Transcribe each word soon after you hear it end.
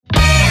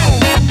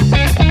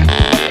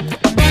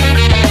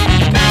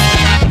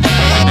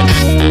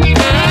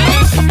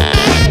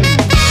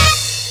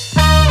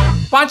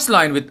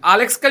Punchline with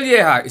Alex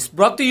Calleja is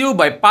brought to you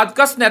by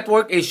Podcast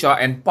Network Asia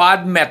and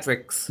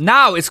Podmetrics.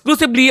 Now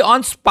exclusively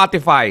on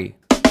Spotify.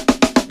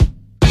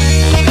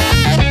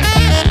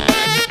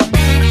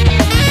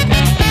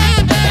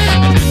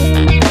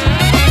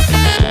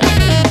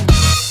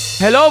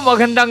 Hello,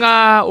 magandang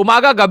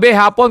umaga, gabi,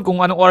 hapon, kung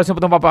anong oras na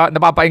po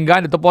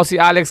napapainggan. Ito po si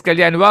Alex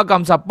Calleja and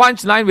welcome sa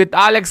Punchline with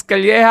Alex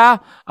Calleja.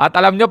 At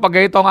alam nyo, pag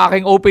ito ang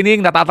aking opening,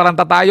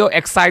 natataranta tayo,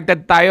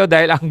 excited tayo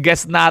dahil ang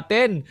guest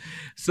natin,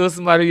 Sus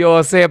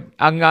Mariosep,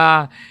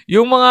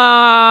 yung mga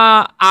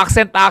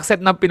accent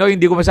ng Pinoy,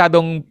 hindi ko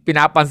masyadong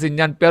pinapansin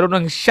yan. Pero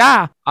nang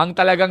siya ang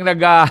talagang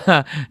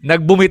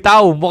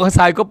nagbumitaw, mukhang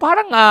sabi ko,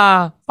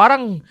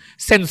 parang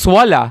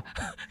sensual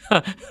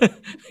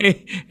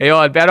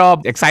Ayun, pero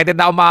excited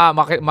na ako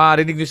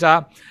marinig niyo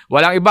siya.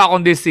 Walang iba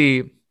kundi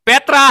si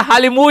Petra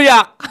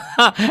Halimuyak.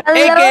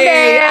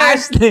 A.K.A.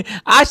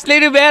 Ashley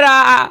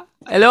Rivera.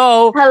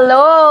 Hello.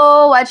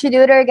 Hello. What you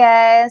do there,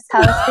 guys?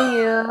 How's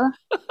you?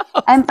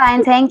 I'm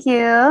fine, thank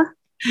you.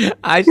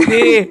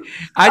 Ashley,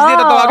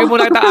 tatawagin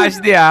muna kita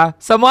Ashley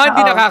Sa mga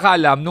hindi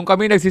nakakaalam, nung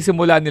kami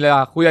nagsisimula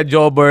nila, Kuya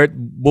Jobert,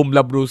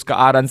 Bumla Brusca,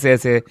 Aran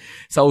Sese,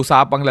 sa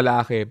Usapang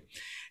Lalaki,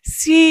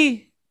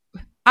 si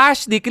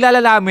Ashley,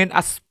 kilala namin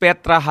as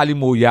Petra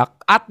Halimuyak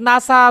at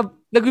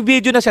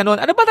nag-video na siya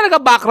noon. Ano ba talaga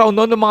background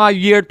noon ng mga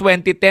year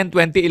 2010,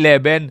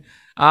 2011?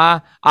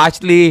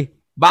 Ashley,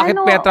 bakit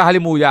Petra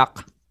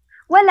Halimuyak?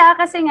 Wala,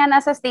 kasi nga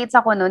nasa States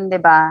ako noon, di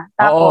ba?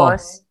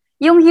 Tapos,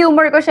 yung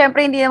humor ko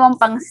syempre hindi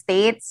naman pang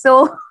States.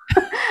 So,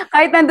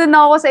 kahit nandun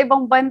na ako sa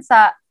ibang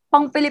bansa,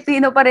 pang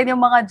Pilipino pa rin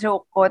yung mga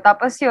joke ko.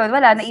 Tapos yun,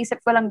 wala,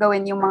 naisip ko lang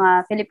gawin yung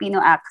mga Filipino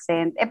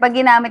accent. Pag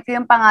ginamit ko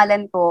yung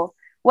pangalan ko,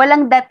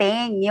 walang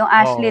dating yung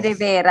Ashley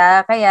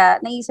Rivera. Kaya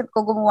naisip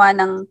ko gumawa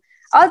ng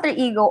alter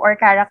ego or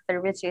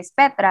character which is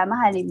Petra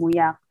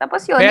Mahalimuyak.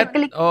 Tapos yun,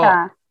 nag-click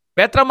ka.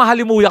 Petra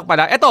Mahalimuyak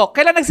pala. Eto,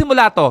 kailan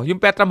nagsimula to? Yung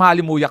Petra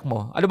Mahalimuyak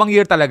mo? Ano bang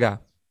year talaga?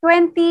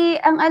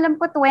 Ang alam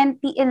ko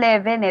 2011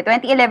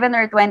 2011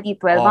 or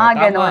 2012, mga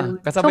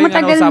ganon. So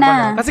matagal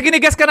na. Kasi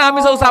ginigas ka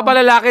namin sa Usapang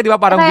Lalaki, di ba?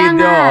 Parang kaya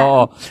video.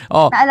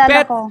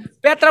 Naalala ko.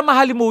 Petra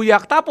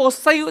Mahalimuyak. Tapos,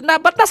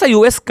 ba't nasa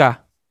US ka?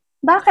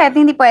 Bakit?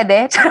 Hindi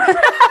pwede?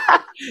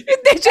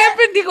 Hindi,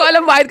 syempre, hindi ko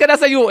alam bakit ka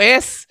nasa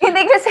US.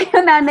 Hindi kasi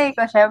yung nanay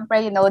ko,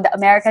 syempre, the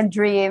American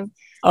dream.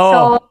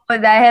 So,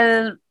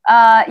 dahil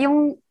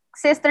yung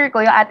sister ko,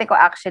 yung ate ko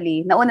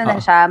actually, nauna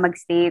na siya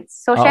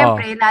mag-States. So,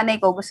 syempre, nanay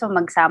ko gusto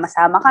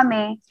magsama-sama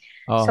kami.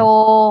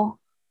 So,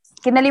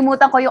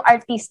 kinalimutan ko yung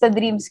artista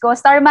dreams ko.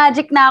 Star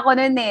Magic na ako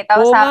noon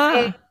Tapos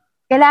sabi,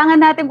 kailangan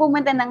natin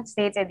pumunta ng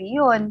States. Di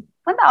yun.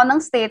 Punta ako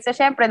ng States. So,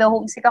 syempre,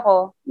 homesick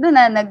ako. Doon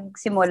na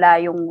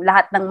nagsimula yung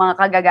lahat ng mga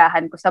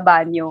kagagahan ko sa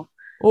banyo.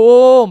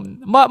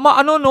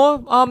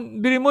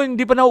 Bili mo,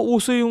 hindi pa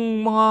nauuso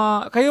yung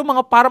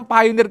mga parang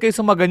pioneer kayo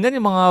sa mga ganyan,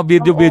 yung mga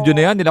video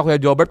na yan, nila Kuya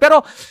Jobert.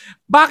 Pero,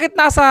 bakit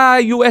nasa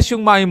US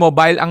yung mami mo?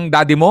 Dahil ang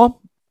daddy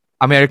mo?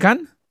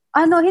 American?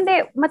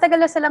 Hindi. Matagal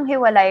na silang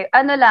hiwalay.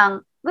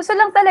 Gusto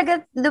lang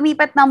talaga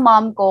lumipat ng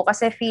mom ko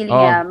kasi feel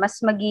niya mas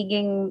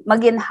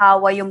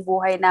maginhawa yung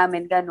buhay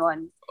namin,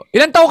 ganon.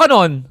 Ilan taon ka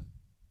noon?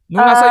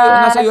 Nung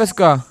nasa US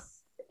ka?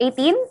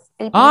 18?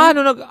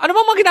 Ano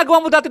ba mga ginagawa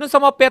mo dati nun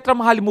sa mga Petra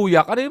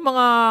Mahalimuyak? Ano yung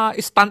mga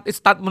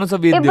stunt mo nun sa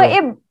video?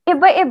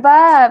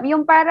 Iba-iba.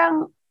 Yung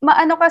parang,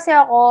 kasi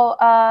ako,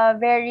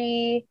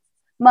 very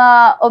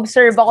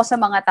ma-observe ako sa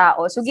mga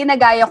tao. So,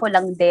 ginagaya ko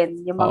lang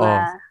din yung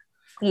mga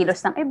kilos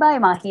ng iba,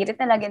 yung mga hirit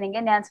nila,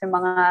 ganyan-ganyan. So,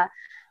 mga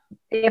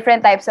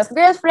different types of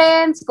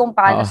girlfriends, kung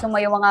paano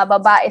sumayo mga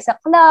babae sa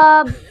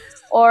club,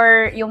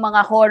 or yung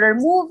mga horror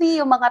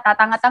movie, yung mga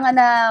tatanga-tanga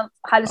na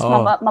halos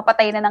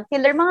mapatay na ng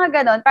killer, mga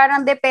ganon.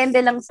 Parang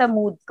depende lang sa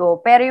mood ko.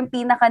 Pero yung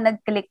pinaka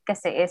nag-click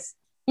kasi is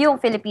yung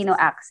Filipino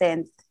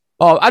accent.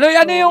 Ano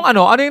yung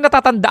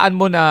natatandaan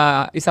mo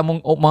na isa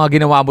mong mga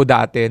ginawa mo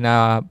dati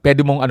na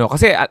pwede mong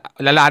kasi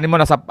lalanin mo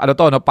na sa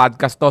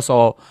podcast to,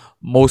 so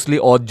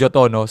mostly audio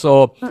to, no?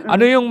 So,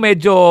 ano yung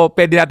medyo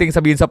pwede nating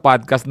sabihin sa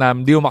podcast na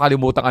hindi mo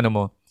makalimutan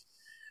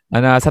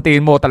na sa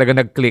tingin mo talaga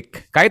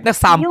nag-click? Kahit na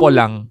sample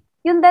lang.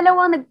 Yung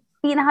dalawang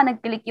pinaka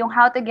nag-click, yung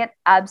How to Get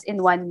Abs in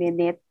 1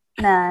 Minute,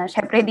 na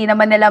syempre hindi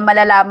naman nila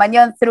malalaman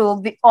yon through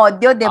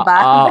audio, di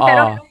ba?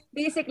 Pero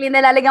basically,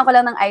 nalalagyan ko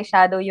lang ng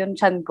eyeshadow yung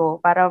chan ko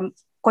para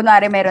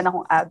kunwari meron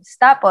akong abs.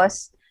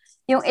 Tapos,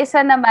 yung isa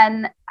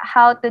naman,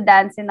 How to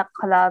Dance in a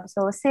Club.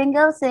 So,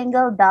 single,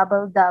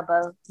 double,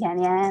 double.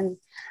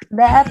 Yan.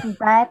 Left,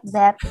 right.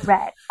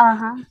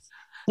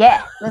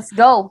 Yeah, let's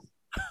go.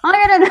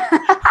 Ganun.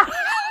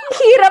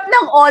 Hirap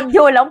ng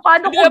audio lang.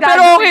 Paano ko gagawin?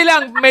 Pero okay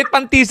lang. May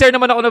pan-teaser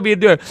naman ako na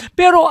video.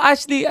 Pero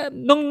Ashley,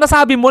 nung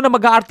nasabi mo na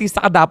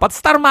mag-aartista ka dapat,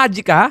 Star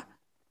Magic ka?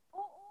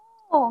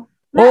 Oo.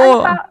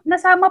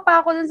 Nasama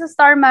pa ako dun sa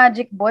Star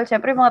Magic Ball.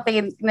 Siyempre, mga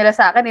tingin nila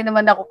sa akin, hindi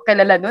naman ako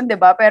kilala nun, di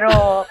ba? Pero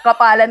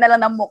kapalan na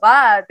lang ng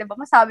mukha. Di ba?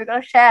 Masabi ko,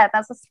 shit,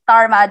 nasa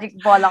Star Magic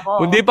Ball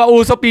ako. Hindi pa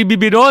uso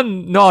PBB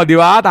nun. No, di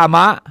ba?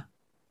 Tama?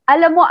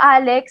 Alam mo,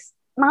 Alex,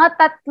 mga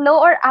 3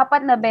 or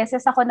 4 na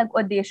beses ako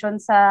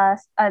nag-audition sa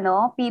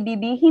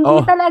PBB.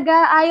 Hindi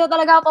talaga, ayaw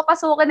talaga ako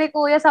papasukin ni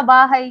Kuya sa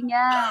bahay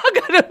niya.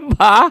 Ganun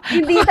ba?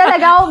 Hindi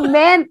talaga ako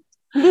meant.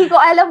 Hindi ko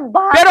alam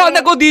bakit. Pero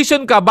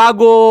nag-audition ka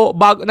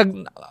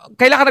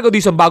kailan ka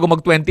nag-audition? Bago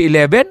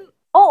mag-2011?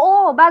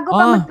 Oo, bago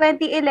pa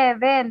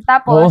mag-2011.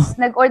 Tapos,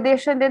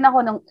 nag-audition din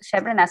ako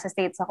syempre nasa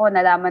States ako,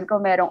 nalaman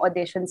ko merong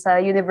audition sa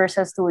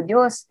Universal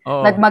Studios.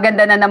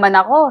 Nagmaganda na naman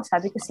ako.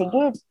 Sabi ko,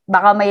 sige,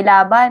 baka may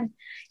laban.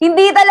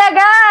 Hindi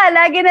talaga!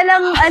 Lagi na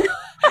lang,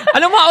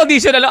 Ano mga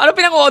audition? Ano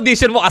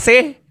pinang-audition mo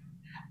kasi?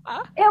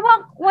 Ewan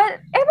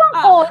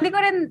ko. Hindi ko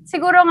rin,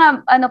 siguro nga,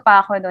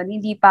 pa ako noon,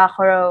 hindi pa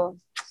ako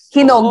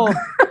hinog.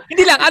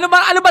 Hindi lang,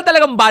 ano ba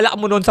talagang balak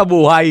mo noon sa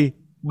buhay?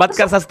 Ba't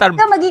ka sa star?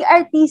 Gusto ka maging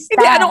artista.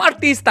 Hindi, anong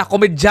artista?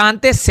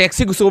 Komedyante,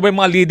 sexy, gusto mo ba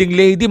yung mga leading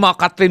lady, mga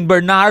Catherine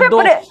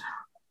Bernardo? Siyempre,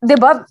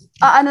 diba,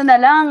 na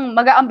lang,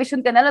 mag-aambisyon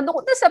ka na lang.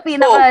 Doon sa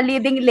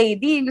pinaka-leading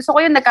lady. Gusto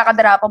ko yung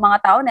nagkakadarapa mga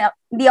tao na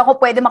hindi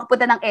ako pwede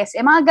makapunta ng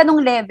SM. Mga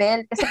ganong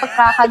level. Kasi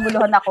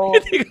pagkakaguluhan ako.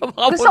 Hindi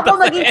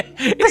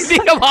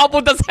ka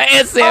makapunta sa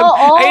SM.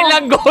 Ayun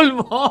lang goal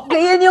mo.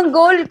 Ganyan yung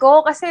goal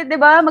ko. Kasi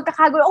diba,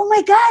 magkakagulo. Oh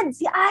my God,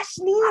 si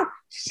Ashley!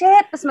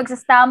 Shit! Tapos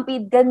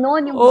magsa-stampede.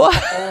 Ganon yung gusto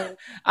ko.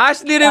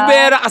 Ashley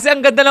Rivera. Kasi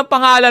ang ganda ng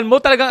pangalan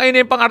mo. Talagang ayun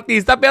yung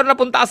pang-artista. Pero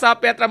napunta sa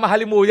Petra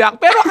Mahalimuyak.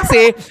 Pero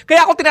kasi,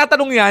 kaya ako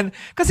tinatanong yan.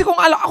 Kasi kung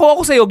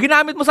ako sa'yo,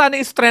 ginamit mo sana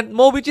yung strength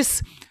mo, which is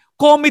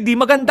comedy.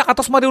 Maganda ka,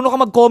 tapos marunong ka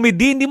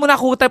mag-comedy. Hindi mo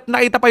nakita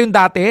pa yung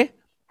dati?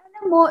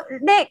 Alam mo,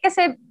 hindi.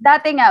 Kasi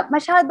dati nga,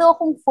 masyado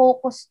akong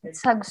focus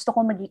sa gusto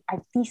kong maging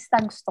artista.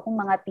 Gusto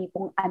kong mga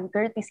tipong Ann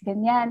Curtis,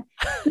 ganyan.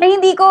 Na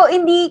hindi ko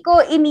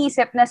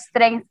inisip na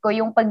strength ko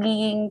yung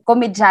pagiging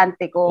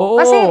komedyante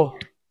ko. Kasi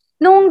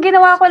nung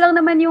ginawa ko lang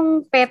naman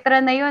yung Petra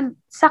na yun,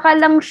 saka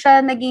lang siya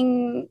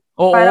naging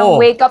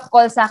parang wake-up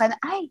call sa akin.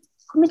 Ay,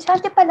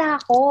 komedyante pala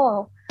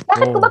ako.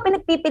 Bakit ko ba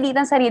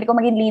pinagpipilitan sarili ko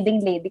maging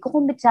leading lady?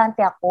 Kung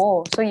komedyante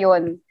ako. So,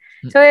 yun.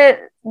 So,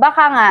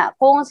 baka nga,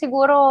 kung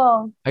siguro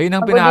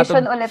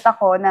mag-audition ulit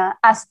ako na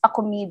as a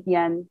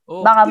comedian,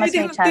 baka mas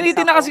may chance ako.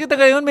 Tinitina kasi kita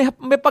ngayon,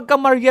 may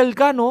pagka-Mariel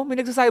ka, no? May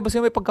nagsasabi ba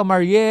sa'yo may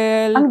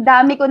pagka-Mariel? Ang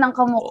dami ko ng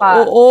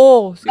kamukha.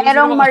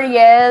 Merong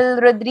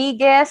Mariel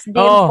Rodriguez,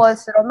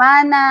 Dimples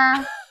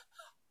Romana,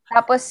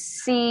 tapos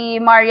si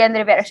Marian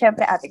Rivera.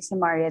 Siyempre, ate si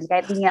Marian.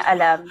 Kahit di nga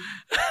alam.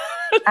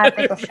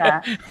 Ate ko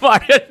siya.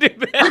 Marian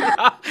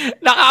Rivera.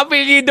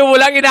 Naka-apelyido mo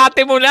lang,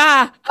 inate mo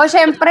na.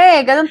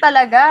 Siyempre. Ganun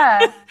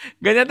talaga.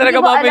 Ganyan talaga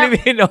mga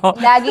Pilipino.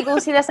 Lagi kong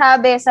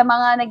sinasabi sa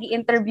mga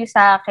nag-i-interview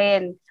sa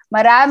akin,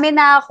 marami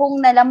na akong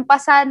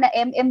nalampasan na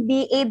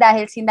MMDA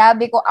dahil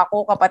sinabi ko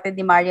ako kapatid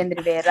ni Marian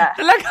Rivera.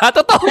 Talaga?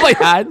 Totoo ba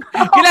yan?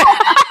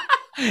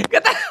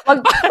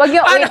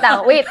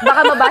 Wait,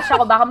 baka mabash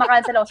ako, baka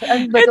makancel ako.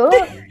 Ano ba to?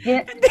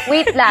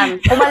 Wait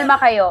lang,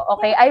 kumalma kayo.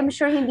 Okay, I'm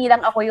sure hindi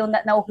lang ako yung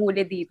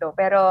nauhuli dito.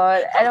 Pero,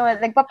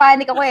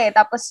 nagpapanik ako eh.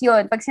 Tapos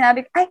yun, pag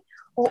sinabi ko, ay,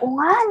 oo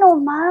nga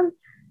no, ma'am.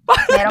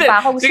 Meron pa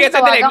ako, gusto sige,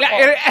 tawagan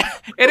ko.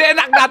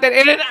 I-reenact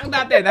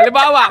natin.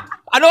 Halimbawa,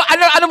 ano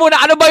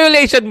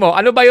violation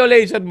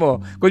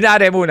mo?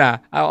 Kunyari muna.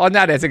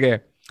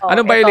 Sige.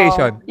 Anong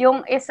violation?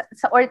 Yung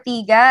sa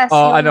Ortigas.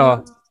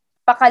 Ano?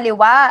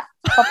 Pakaliwa,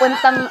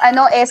 papuntang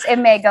SM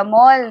Mega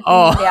Mall.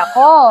 Hindi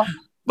ako.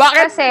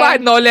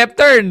 Bakit no left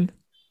turn?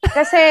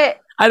 Kasi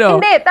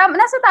hindi,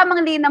 nasa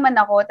tamang lane naman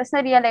ako, tapos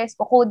na-realize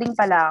ko coding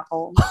pala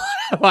ako.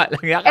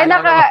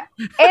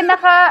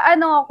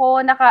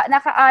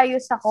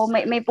 Nakaayos ako,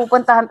 may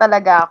pupuntahan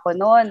talaga ako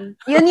noon.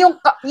 Yun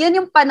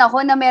yung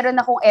panahon na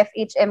meron akong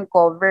FHM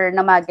cover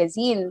na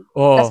magazine.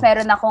 Tapos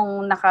meron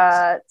akong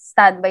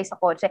naka-standby sa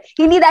kotse.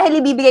 Hindi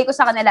dahil ibibigay ko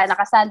sa kanila,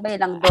 naka-standby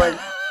lang doon.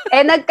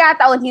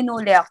 Nagkataon,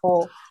 hinuli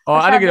ako.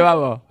 Ano ginawa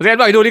mo? Kasi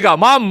hinuli ka,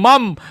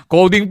 ma'am,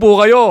 coding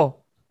po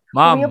kayo.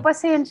 Ma'am. Kuya,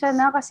 pasensya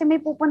na kasi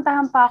may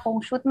pupuntahan pa akong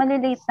shoot.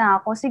 Malilate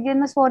na ako. Sige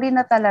na, sorry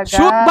na talaga.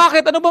 Shoot?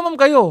 Bakit? Ano ba, ma'am,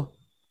 kayo?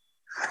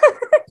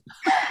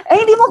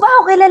 Hindi mo ba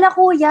ako kilala,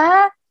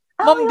 kuya?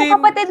 Ma'am, yung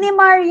kapatid ni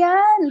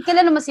Marian.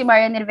 Kilala mo si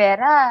Marian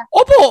Rivera?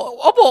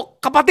 Opo.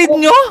 Kapatid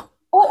nyo?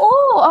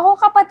 Oo, ako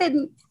kapatid.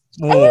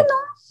 Ayun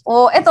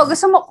o. Eto,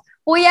 gusto mo,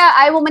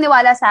 kuya, ayaw mo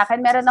maniwala sa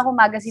akin. Meron akong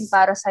magazine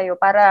para sa'yo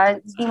para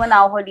hindi mo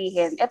na ako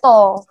hulihin.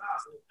 Eto,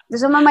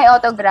 gusto mo may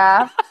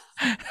autograph?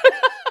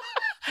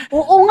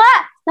 Oo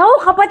nga.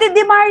 Naku, kapatid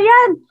ni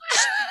Marian.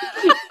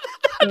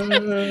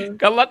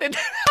 Kapatid.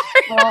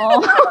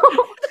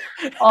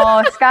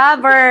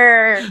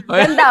 Scammer.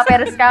 Ganda,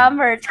 pero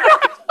scammer.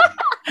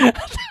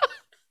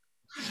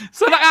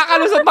 So,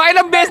 nakakalusot. Ba,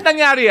 ilang beses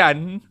nangyari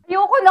yan?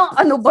 Ayoko lang,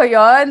 ano ba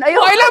yan?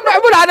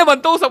 Wala naman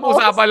to.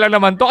 Usap-usapan lang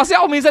naman to. Kasi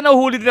ako minsan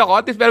nahuhuli din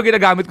ako. At least, pero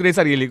ginagamit ko na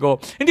yung sarili ko.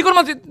 Hindi ko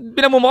naman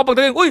pinamumukha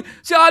pagdating, uy,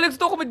 si Alex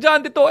to,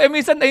 komedyante to.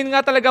 Minsan, ayun nga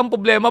talaga ang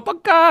problema.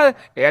 Pagka,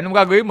 anong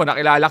gagawin mo?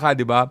 Nakilala ka,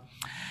 di ba?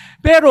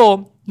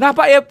 Pero,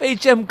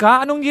 napa-FHM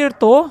ka? Anong year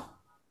to?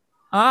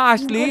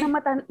 Ashley?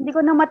 Hindi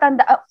ko na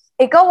matanda.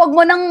 Ikaw, wag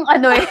mo nang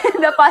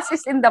the past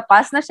is in the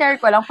past. Na-share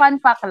ko lang. Fun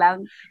fact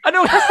lang.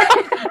 Ano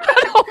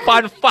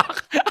fun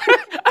fact?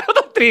 Ano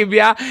to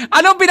Trivia.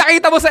 Anong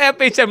pinakita mo sa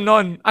FHM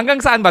noon? Hanggang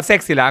saan ba?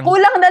 Sexy lang?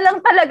 Kulang na lang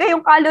talaga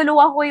yung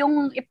kaluluwa ko yung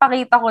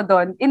ipakita ko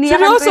doon. Iniyakan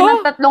ko Seryoso? yun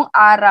ng 3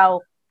 araw.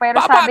 Pero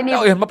sabi ni...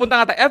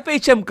 Mapunta nga tayo.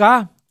 FHM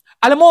ka.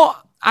 Alam mo,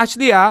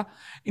 Ashley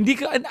hindi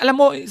ka, alam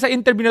mo, sa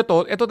interview na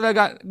to, ito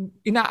talaga,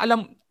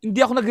 hindi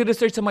ako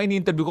nagre-research sa mga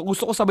ini-interview ko.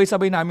 Gusto ko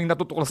sabay-sabay naming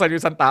natutuklasan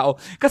yung isang tao.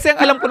 Kasi ang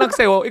alam ko lang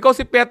sa'yo, ikaw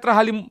si Petra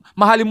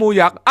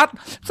Mahalimuyak. At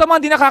sa mga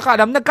di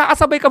nakakaalam,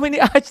 nagkakasabay kami ni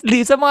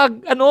Ashley sa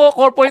mga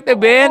corporate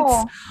events.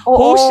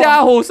 Host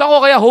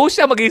ako, kaya host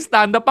siya,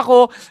 mag-stand-up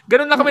ako.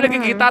 Ganun lang kami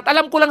nagkikita. At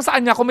alam ko lang sa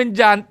kanya,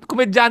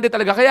 komedyante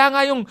talaga. Kaya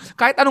nga yung,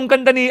 kahit anong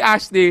ganda ni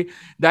Ashley,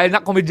 dahil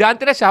na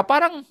komedyante na siya,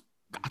 parang,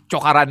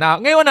 tsokara na.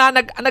 Ngayon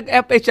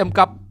nag-FHM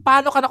ka,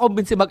 paano ka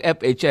na-convince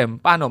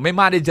mag-FHM? Paano? May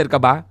manager ka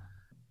ba?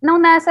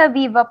 Nung nasa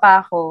Viva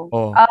pa ako,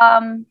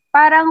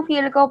 parang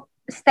feel ko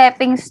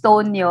stepping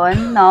stone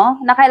yun, no?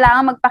 Na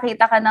kailangan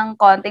magpakita ka ng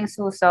konting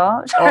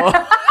suso.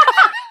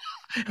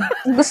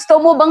 Gusto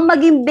mo bang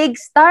maging big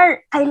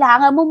star?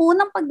 Kailangan mo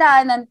munang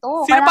pagdaanan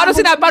to.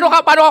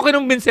 Paano ka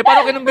kinumbinse?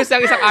 Paano kinumbinse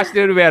ang isang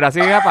Ashley Rivera?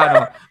 Sige nga,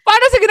 paano?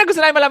 Paano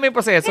gusto namin malaman yung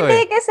proseso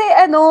Hindi, kasi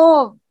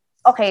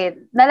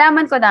okay,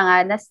 nalaman ko na nga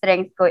na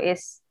strength ko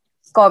is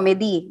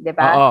comedy, di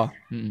ba? Oo.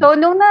 So,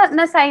 nung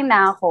na-sign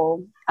na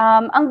ako,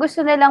 ang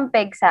gusto nilang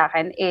peg sa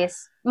akin is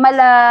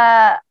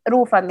mala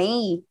Rufa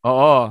May.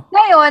 Oo.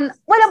 Ngayon,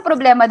 walang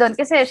problema doon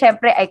kasi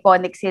syempre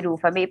iconic si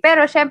Rufa May.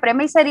 Pero syempre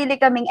may sarili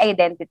kaming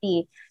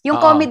identity.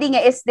 Yung comedy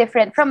niya is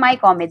different from my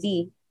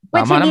comedy.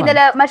 Which Tama hindi naman.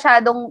 nila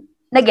masyadong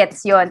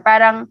na-gets yun.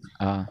 Parang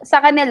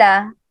sa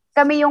kanila,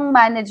 kami yung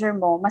manager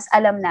mo, mas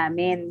alam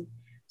namin.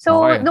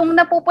 So, nung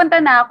napupunta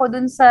na ako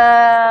dun sa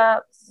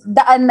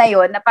daan na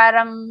yon na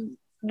parang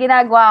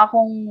ginagawa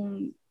akong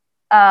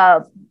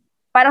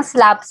parang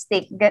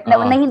slapstick na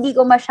hindi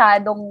ko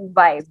masyadong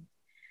vibe.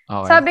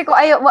 Okay. Sabi ko,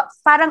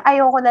 parang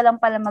ayoko na lang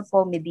pala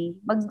mag-comedy.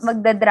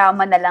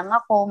 Magdadrama na lang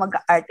ako,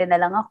 mag-arte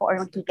na lang ako, or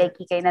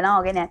magkikay-kikay na lang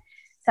ako, ganyan.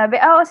 Sabi,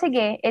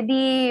 sige,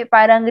 edi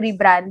parang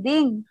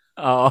rebranding.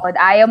 O,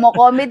 ayaw mo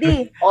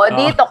comedy. O,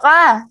 dito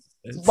ka.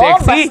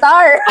 Bomba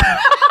star.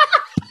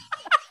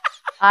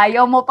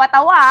 Ayaw mo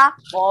patawa.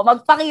 O,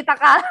 magpakita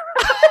ka.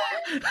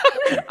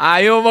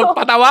 Ayaw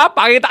magpatawa,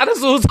 pakita ka ng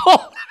suso.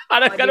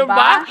 Parang ganun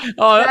ba?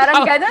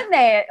 Parang ganun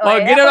eh.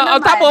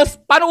 Tapos,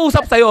 paano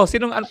usap sa'yo?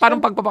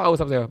 Paano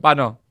pagpapakausap sa'yo?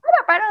 Paano?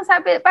 Parang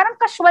sabi, parang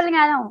casual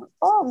nga no.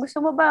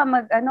 Gusto mo ba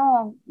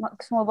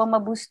gusto mo ba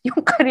ma-boost yung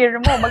career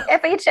mo?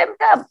 Mag-FHM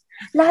ka.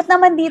 Lahat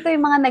naman dito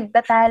yung mga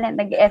nagtatalent,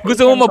 nag-FHM.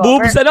 Gusto mo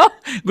ma-boobs, ano?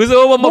 Gusto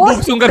mo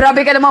ma-boobs yung career?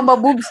 Grabe ka naman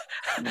ma-boobs.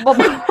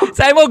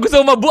 Sabi mo,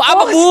 gusto mo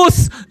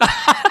ma-boost.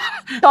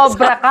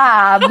 Sobra ka,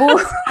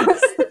 boost.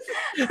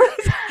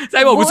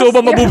 Sabi mo, gusto mo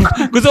ba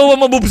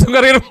ma-boobs yung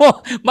career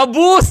mo?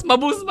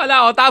 Ma-boost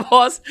pala.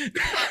 Tapos,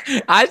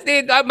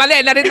 Ashley,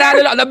 mali,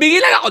 nabigil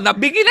lang ako.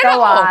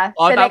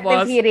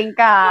 Selective hearing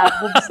ka,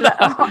 boobs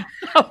lang.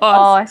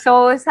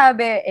 So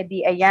sabi,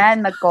 edi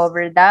ayan,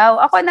 mag-cover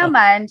daw. Ako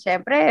naman,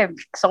 syempre,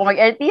 gusto ko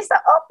mag-artista.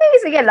 Okay,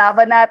 sige,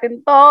 laban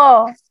natin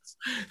to.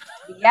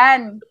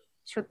 Yan,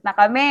 shoot na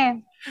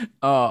kami.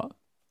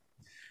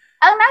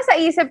 Ang nasa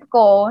isip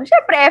ko,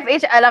 syempre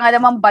FH, alam nga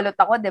naman balot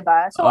ako,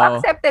 diba? So,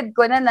 accepted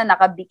ko na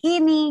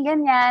naka-bikini,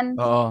 ganyan.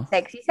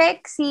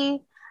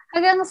 Sexy.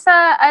 Hanggang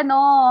sa,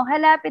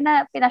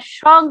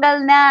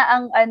 pinasyonggal na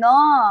ang,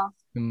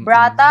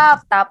 brought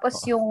up. Tapos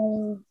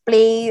yung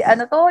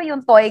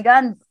yung toy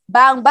gun,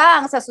 bang,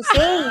 sa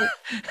susay.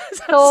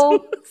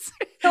 So,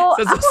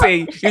 sa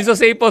susay. Yung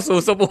susay po,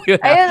 suso po yun.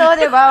 Ayun,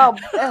 diba?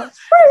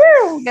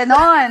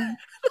 Ganon.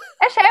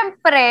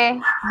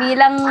 Syempre,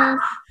 bilang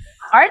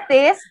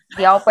artist,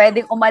 di ako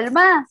pwedeng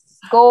umalma.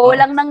 Go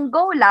lang ng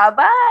go,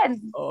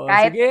 laban.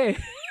 Kahit, sige.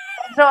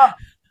 So,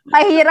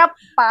 mahirap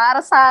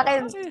para sa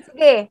akin.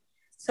 Sige.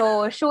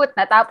 So, shoot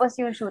na. Tapos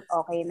yung shoot,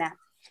 okay na.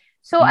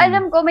 So,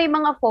 alam ko may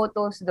mga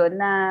photos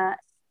doon na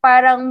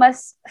parang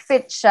mas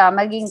fit siya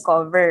maging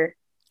cover.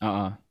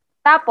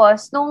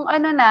 Tapos, nung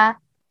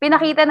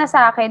pinakita na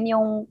sa akin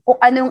yung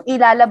kung anong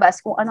ilalabas,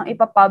 kung anong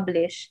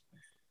ipapublish,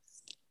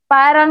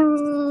 parang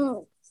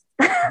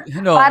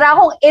para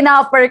akong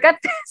in-uppercut.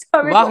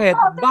 Bakit?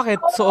 Bakit?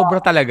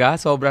 Sobra talaga?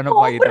 Sobra na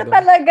pakita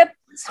doon?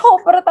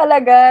 Sobra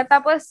talaga.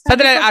 Tapos,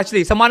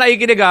 Actually, sa mga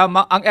nakikinig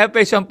ang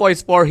FHM po is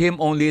for him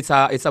only.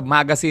 It's a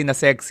magazine na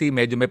sexy.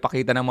 Medyo may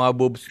pakita ng mga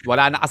boobs.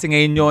 Wala na kasi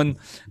ngayon yun.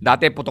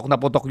 Dati putok na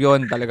putok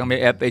yun. Talagang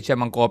may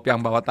FHM ang kopya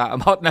ang bawat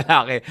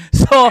lalaki.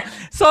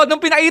 So, nung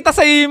pinakita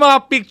sa yung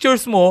mga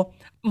pictures mo,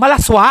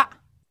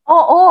 malaswa?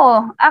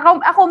 Oo.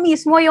 Ako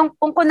mismo,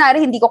 kung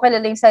kunwari hindi ko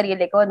kilala yung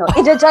sarili ko, no?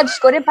 I-judge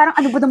ko rin, parang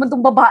ano ba naman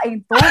tong babaeng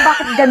to?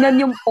 Bakit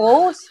ganyan yung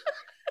pose?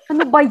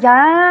 Ano ba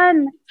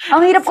yan?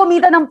 Ang hirap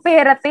kumita ng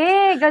pera,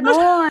 te.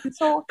 Ganon.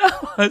 So,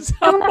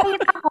 nung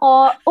nakita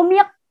ko,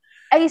 umiyak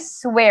I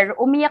swear,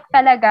 umiyak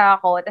talaga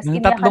ako. Tas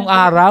Nung 3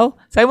 araw?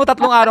 Sabi mo 3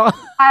 araw?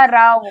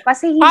 araw.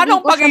 Kasi hindi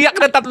Paano ko pag-iyak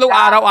ng 3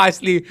 araw,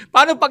 Ashley?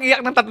 Paano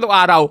pag-iyak ng 3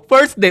 araw?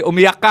 First day,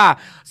 umiyak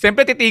ka.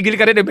 Siyempre, titigil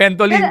ka rin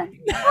eventually.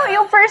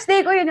 Yung first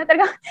day ko yun, yung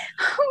talaga,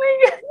 oh my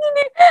God,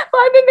 hindi,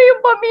 paano na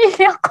yung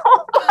pamilya ko?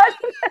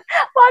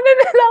 Paano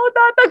nila ako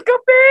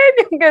tatanggapin?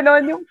 Yung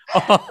gano'n, yung,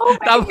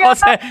 Tapos,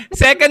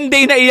 second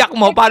day na iyak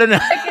mo, paano na?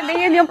 second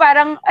day yun yung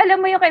parang,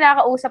 alam mo yung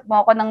kinakausap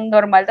mo ako ng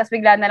normal, tapos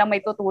bigla na lang may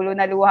tutulo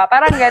na luha.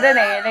 Parang gano'n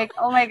eh. Like,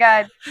 oh my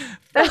God.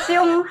 Tapos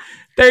yung,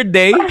 Third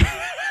day?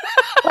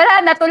 wala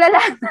na, tulala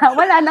na.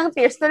 Wala nang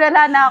tears,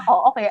 tulala na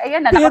ako. Okay,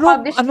 ayan na, Pero,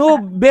 nakapublish na.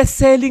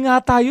 best-selling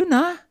nga tayo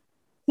na.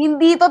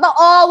 Hindi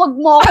totoo, wag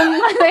mo akong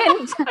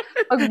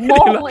wag mo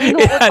akong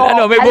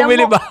inuuto. May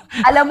bumili ba?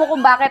 Alam mo kung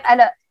bakit,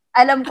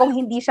 alam kong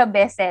hindi siya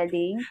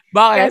best-selling.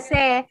 Bakit?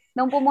 Kasi,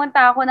 nung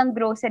pumunta ako ng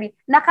grocery,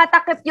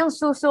 nakatakip yung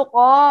suso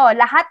ko.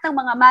 Lahat ng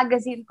mga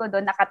magazine ko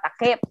doon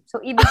nakatakip. So,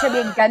 ibig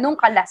sabihin, ganun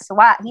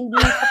kalaswa. Hindi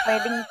siya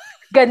pwedeng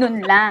ganun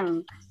lang.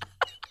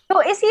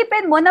 So,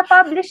 isipin mo,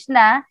 na-publish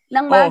na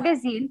ng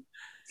magazine,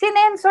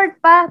 sinensored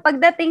pa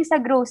pagdating sa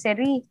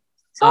grocery.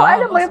 So,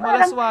 alam mo, yung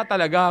parang... malaswa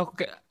talaga.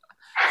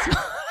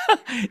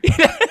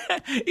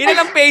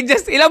 Ilang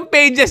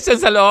pages yun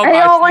sa loob,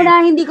 Ayoko Ashley? na,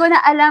 hindi ko na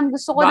alam.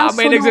 Gusto ko nang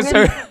may sunugin.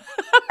 nagsasearch.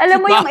 Alam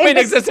mo yung may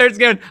nagsasearch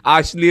ngayon,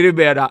 Ashley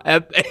Rivera,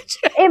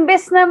 FH.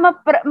 imbes na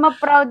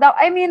ma-proud ako.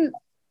 I mean,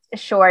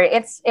 sure,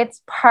 it's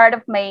part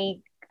of my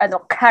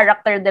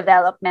character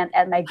development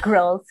and my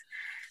growth.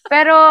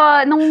 Pero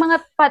nung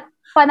mga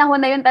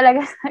panahon na yun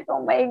talaga,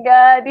 oh my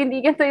God,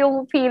 hindi ganito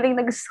yung feeling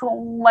na gusto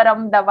kong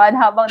maramdaman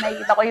habang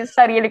nakikita ko yung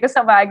sarili ko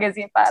sa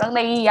magazine. Parang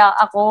naiiyak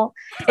ako.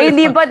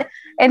 Hindi ba,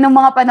 nung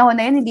mga panahon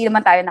na yun, hindi naman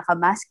tayo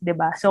nakamask, di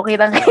ba? So,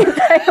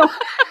 kitang-kita yung,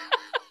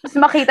 tapos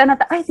makita na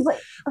ay, di ba?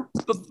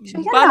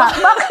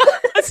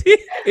 Kasi,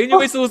 yun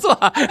yung may suso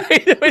ha.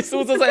 Yun yung may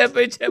suso sa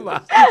FHM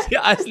ha. Si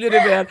Ashley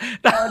Rivera.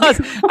 Tapos,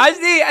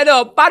 Ashley,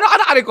 paano ka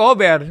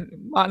nakarecover?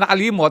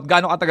 Nakalimot?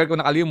 Gano'ng katagal ko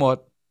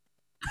nakalimot?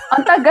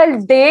 Ang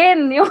tagal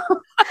din.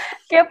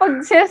 Kaya pag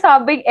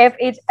sinasabing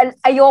FH,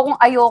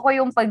 ayoko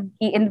yung pag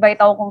i-invite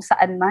ako kung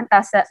saan man,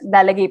 tapos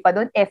lalagay pa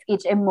doon,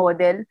 FHM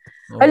model.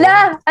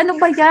 Hala,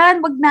 ano ba yan?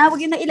 Wag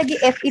yun na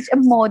ilagay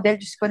FHM model.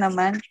 Diyos ko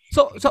naman.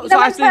 So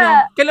Ashley,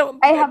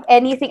 I have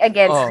anything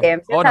against them.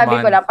 Sabi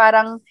naman. ko lang,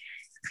 parang,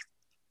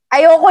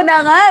 ayoko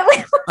na nga.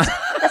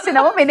 Kasi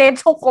naman,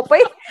 minenchong ko pa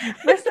eh.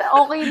 Basta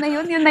okay na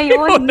yun na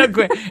yun.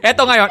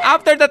 Eto ngayon,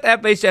 after that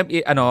FHM,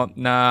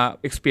 na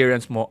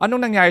experience mo,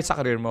 anong nangyari sa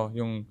career mo,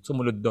 yung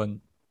sumunod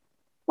doon?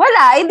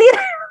 Wala din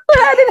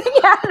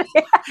nangyari.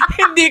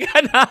 Hindi ka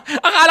na.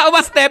 Akala ko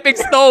ba stepping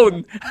stone?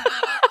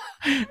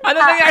 Ano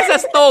nangyari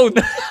sa stone?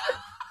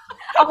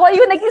 Ako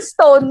yung naging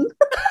stone.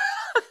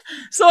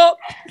 So,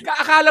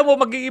 akala mo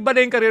mag-iiba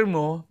na yung career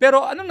mo,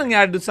 pero anong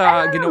nangyari doon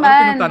sa ginawa? Ano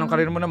pinunta ng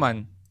career mo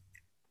naman?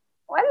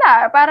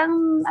 Wala, parang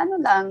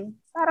lang.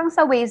 Parang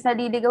sa ways na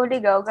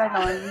liligaw-ligaw,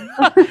 ganon.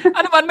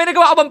 Ano ba? May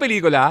nagawa ka bang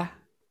pelikula?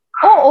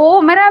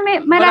 Oo,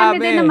 marami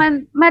din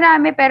naman.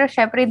 Marami, pero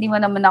syempre hindi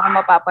mo naman ako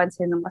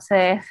mapapansin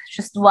kasi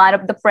just one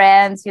of the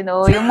friends, yung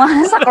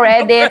mga sa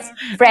credits,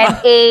 friend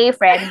A,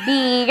 friend B.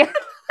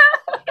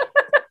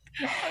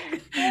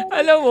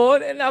 Alam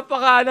mo,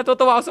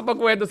 natutuwa ako sa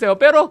pagkwento sa'yo.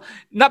 Pero,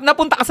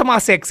 napunta ka sa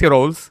mga sexy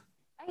roles?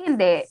 Ay,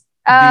 hindi.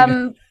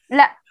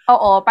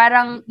 Oo,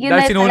 parang yun.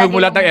 Dahil sinunog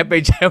mo lahat ng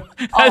FHM.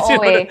 Oo,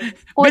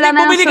 Kulang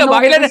na bumili ka ba?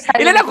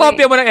 Ilan ang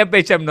kopya eh. mo ng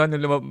FHM noon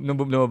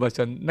nung lumabas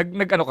yun?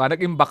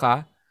 Nag-imba ka?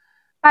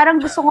 Parang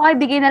gusto ko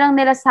ibigay na lang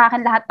nila sa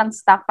akin lahat ng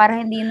stock para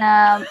hindi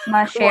na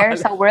ma-share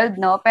sa world,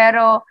 no?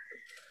 Pero,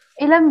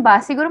 ilan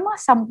ba? Siguro mga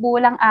 10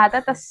 lang ata.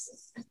 Tapos,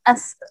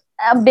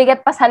 ang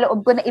bigat pa sa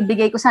loob ko na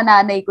ibigay ko sa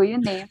nanay ko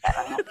yun eh.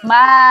 Parang,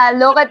 Ma,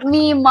 look at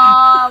me,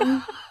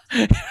 Mom.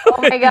 Oh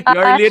my gosh.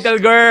 Your little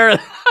girl.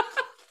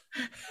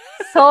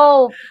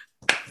 So,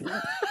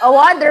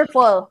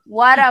 wonderful.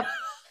 What a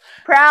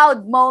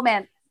proud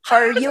moment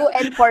for you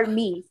and for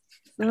me.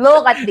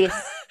 Look at this.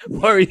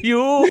 For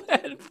you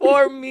and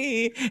for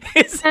me.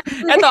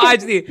 Ito,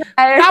 actually.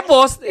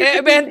 Tapos,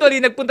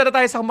 eventually, nagpunta na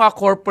tayo sa mga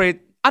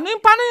corporate.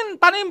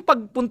 Paano yung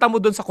pagpunta mo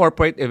doon sa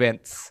corporate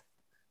events?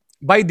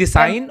 By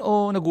design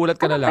o nagulat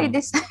ka na lang? By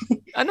design.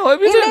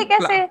 Hindi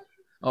kasi,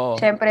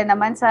 syempre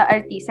naman sa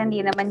artista,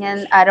 hindi naman yan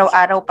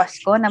araw-araw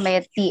Pasko na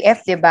may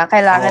TF, di ba?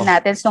 Kailangan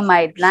natin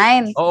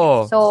sumideline.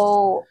 Oo. So,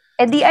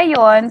 edi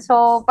ayun.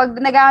 So, pag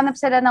naghahanap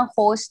sila ng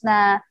host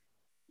na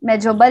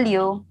medyo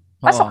baliw,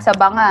 pasok sa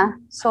banga.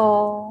 So,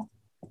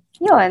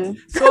 yun.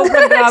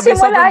 Sobrang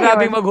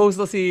grabe mag-host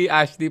to si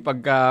Ashley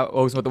pagka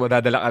host mo ito,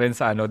 madadala ka rin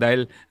sa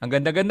dahil ang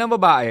ganda-ganda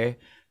babae,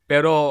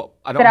 pero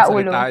ang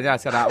salita niya,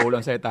 siraulo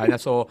ang salita niya.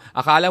 So,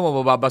 akala mo,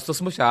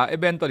 mababastos mo siya,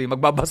 eventually,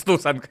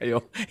 magbabastusan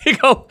kayo.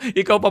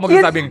 Ikaw pa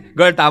magsasabing,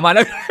 girl, tama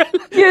na.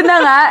 Yun na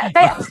nga.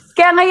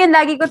 Kaya ngayon,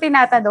 lagi ko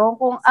tinatanong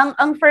kung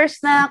ang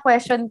first na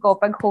question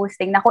ko pag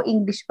hosting, naku,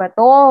 English ba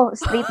to?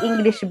 Straight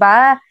English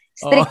ba?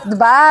 Strict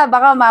ba?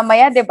 Baka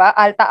mamaya, di ba,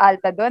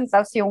 alta-alta doon.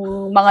 Tapos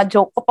yung mga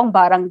joke ko pang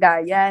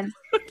baranggayan.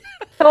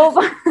 So,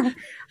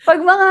 Pag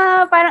mga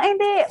parang,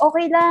 hindi,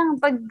 okay lang.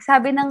 Pag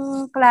sabi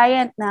ng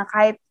client na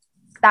kahit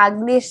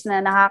Taglish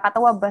na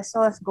nakakatawa,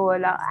 bastos, go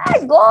lang.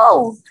 Ay,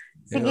 go!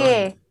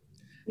 Sige.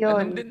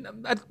 Ganun Yun. din.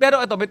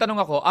 Pero ito, may tanong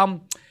ako.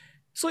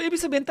 So,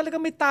 ibig sabihin, talaga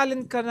may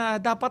talent ka na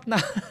dapat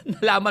na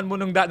nalaman mo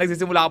nung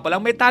nagsisimula ka pa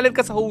lang. May talent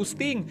ka sa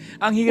hosting.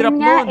 Ang hirap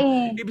Yun nga nun.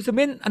 eh. Ibig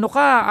sabihin, ano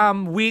ka,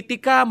 witty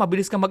ka,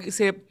 mabilis ka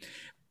mag-isip.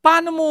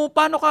 Paano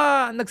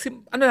ka,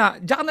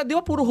 diyan ka na, di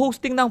ba puro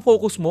hosting na ang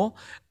focus mo?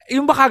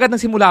 Yung ba kagad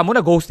ng simula mo,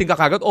 nag-hosting ka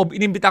kagad? O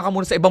inimbita ka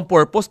muna sa ibang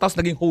purpose, tapos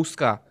naging host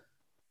ka?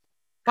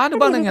 Paano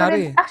ba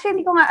nangyari?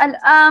 Actually, hindi ko nga,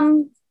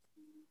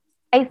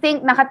 I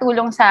think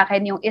nakatulong sa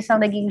akin yung isang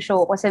naging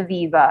show ko sa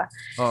Viva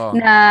Oo.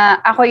 na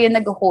ako yung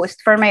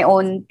nag-host for my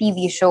own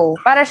TV show.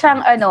 Para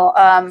siyang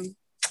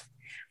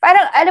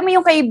parang alam mo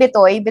yung kay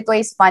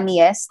Bitoy's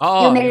Funniest.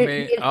 Oo,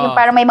 Yung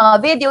parang may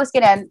mga videos,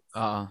 ganyan.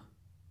 Oo.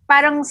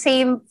 Parang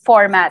same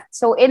format.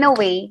 So in a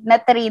way,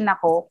 na-train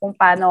ako kung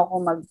paano ako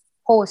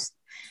mag-host.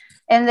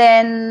 And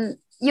then,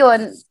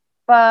 yun,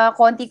 pa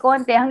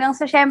konti-konti, hanggang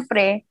sa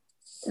syempre,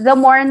 the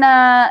more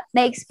na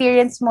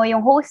na-experience mo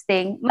yung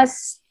hosting,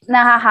 mas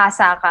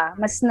nahahasa ka,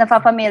 mas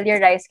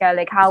nafa-familiarize ka,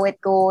 like how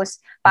it goes,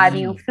 paano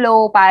yung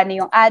flow, paano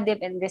yung adib,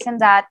 and this and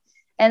that.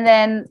 And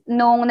then,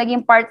 nung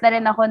naging part na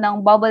rin ako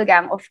ng Bubble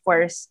Gang, of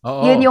course,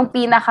 yun yung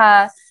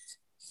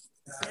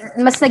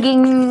mas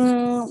naging,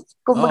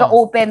 kumbaga,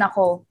 open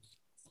ako.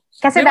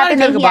 Kasi May dati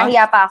manager ka ba?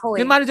 nahihiya pa ako eh.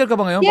 May manager ka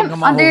ba ngayon Yeah,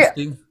 pag mga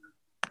hosting?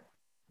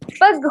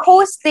 Pag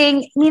hosting,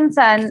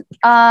 minsan,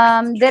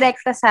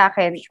 direkta sa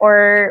akin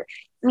or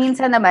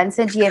minsan naman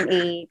sa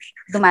GMA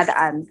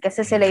dumadaan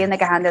kasi sila yung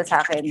nag-handle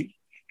sa akin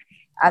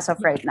as of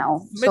right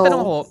now. May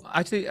tanong ako,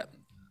 actually,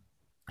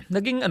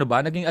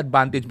 naging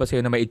advantage ba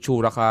sa'yo na may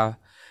itsura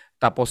ka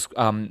tapos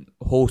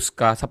host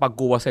ka sa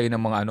pagkuha sa'yo ng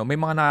mga may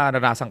mga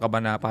naranasan ka ba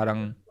na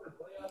parang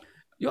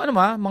yung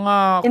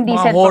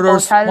mga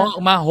horror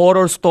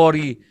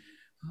story,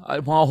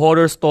 mga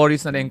horror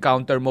stories na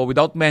na-encounter mo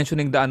without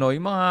mentioning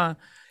yung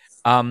mga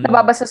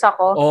nababastos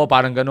ako? Oo,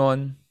 parang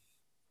ganon.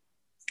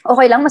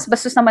 Okay lang, mas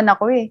bastos naman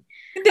ako eh.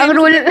 Hindi, ang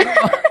rule...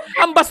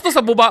 ang bastos sa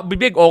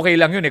bibig, okay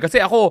lang yun eh.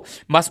 Kasi ako,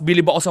 mas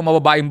bilib ako sa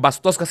mababaeng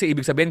bastos kasi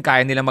ibig sabihin,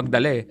 kaya nila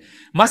magdala eh.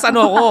 Mas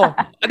ako,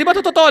 di ba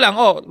totoo lang,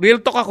 real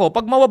talk ako,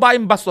 pag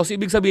mababaeng bastos,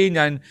 ibig sabihin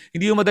yan,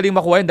 hindi yung madaling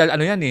makuha yan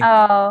dahil yan eh.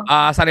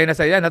 Sanay na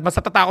sa yan. At mas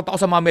natatakot ako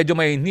sa mga medyo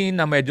mahinin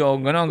na medyo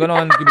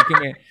ganon,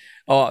 kimi-kimi.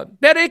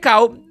 Pero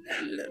ikaw,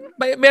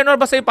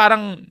 meron ba sa'yo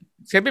parang,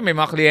 siyempre may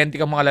mga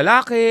kliyente kang mga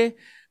lalaki,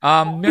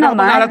 meron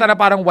akong naalala na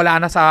parang wala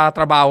na sa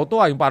trabaho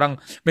to. Yung parang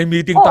may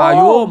meeting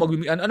tayo.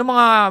 Ano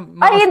mga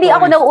Ay, hindi stories?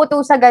 ako nauuto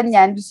sa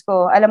ganyan. Diyos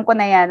ko, alam ko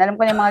na yan. Alam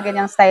ko na yung mga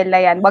ganyang style na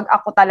yan. Wag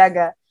ako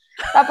talaga.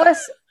 Tapos,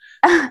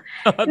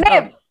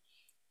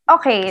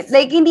 okay,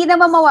 like hindi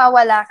naman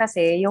mawawala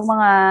kasi yung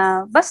mga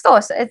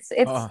bastos. It's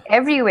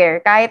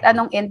everywhere. Kahit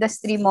anong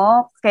industry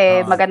mo,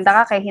 kay maganda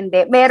ka, kay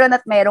hindi. Meron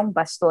at merong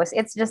bastos.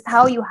 It's just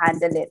how you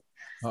handle it.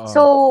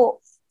 So,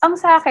 ang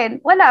sa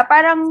akin, wala.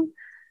 Parang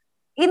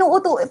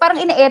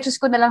ine-etchos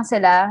ko na lang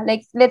sila.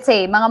 Like, let's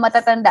say, mga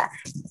matatanda.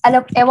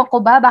 Ewan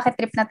ko ba, bakit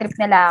trip na trip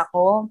nila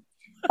ako?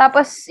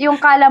 Tapos, yung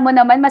kala mo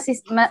naman,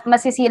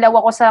 masisilaw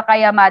ako sa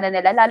kayamanan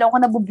nila. Lalo ako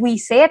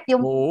nabubwisit.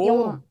 Yung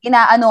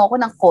inaano ako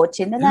ng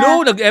kotse nila.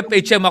 Hello,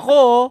 nag-FHM ako.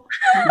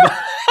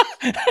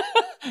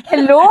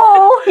 Hello?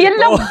 Yan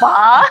lang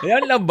ba?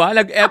 Yan lang ba?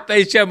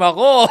 Nag-FHM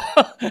ako.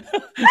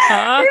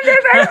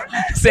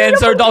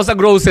 Censored ako sa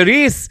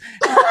groceries.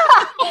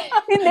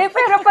 Hindi,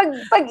 pero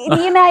pag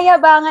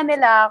inayabangan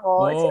nila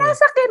ako,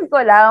 sinasakin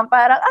ko lang.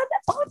 Parang,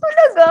 ako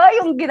talaga,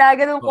 yung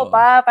ginaganon ko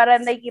pa.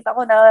 Parang nakikita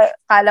ko na,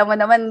 kala mo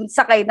naman,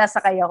 sakay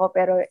ako.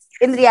 Pero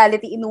in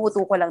reality,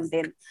 inuuto ko lang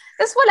din.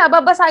 Tapos wala,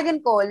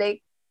 babasagin ko.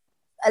 Like,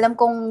 alam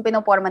kong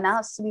pinoporma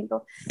na ako. Sabihin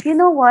ko, you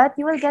know what?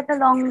 You will get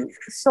along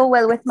so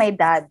well with my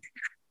dad.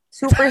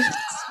 Super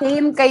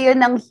same kayo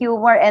ng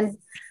humor and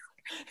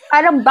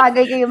parang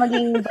bagay kayo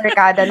maging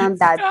barkada ng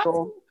dad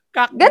ko.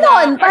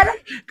 Ganon. Parang,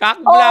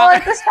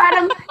 tapos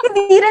parang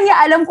hindi na niya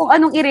alam kung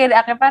anong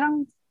i-react.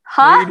 Parang,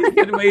 ha?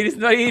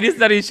 Mainis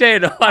na rin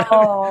siya, no?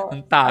 Parang,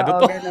 ang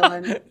tado to.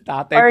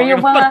 Tatay or pa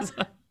yung mga,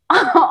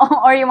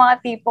 or yung mga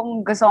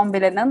tipong gusto kong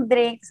bilan ng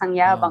drink, sang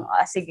yabang,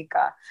 sige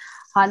ka.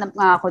 Hanap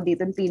nga ako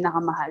dito ng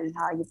pinakamahal.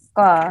 Hayop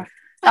ka.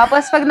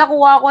 Tapos pag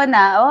nakuha ko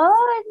na,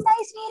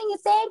 nice meeting you.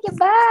 Thank you.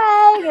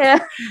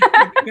 Bye.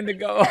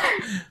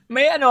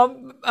 May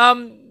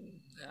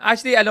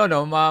actually,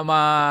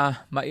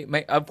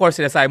 of course,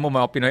 sinasabi mo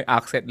mga Pinoy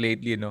accent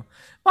lately, no?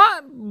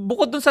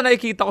 Bukod dun sa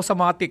nakikita ko sa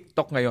mga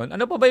TikTok ngayon,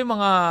 ano pa ba yung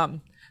mga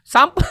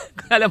sample?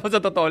 Alam mo,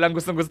 sa totoo lang,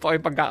 gustong-gusto ko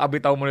yung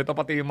pagkakabitaw mo nito,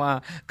 pati yung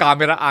mga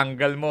camera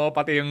angle mo,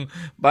 pati yung,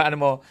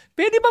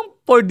 pwede bang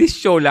for this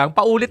show lang,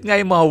 paulit nga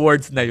yung mga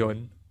words na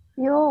yon?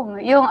 Yung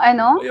yung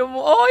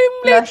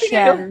lately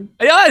ngayon.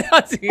 Ayun,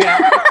 sige.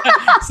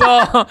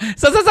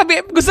 So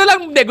sasabihin,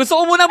 gusto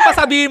ko munang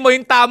pasabihin mo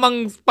yung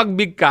tamang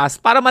pagbigkas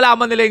para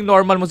malaman nila yung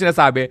normal mo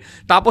sinasabi,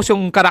 tapos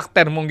yung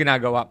karakter mong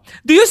ginagawa.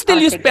 Do you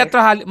still use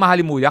Petra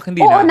Mahalimuyak?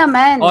 Hindi na? Oo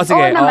naman. Sige.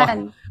 Oo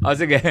naman.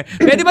 Sige.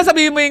 Pwede ba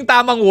sabihin mo yung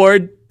tamang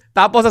word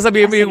Tapos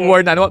sasabihin mo yung Sige.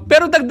 word na ano.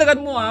 Pero dagdagan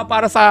mo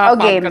para sa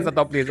game. podcast na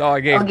to, please.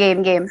 Okay,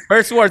 game. Game.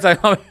 First words,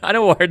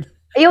 ano word?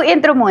 Yung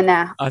intro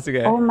muna.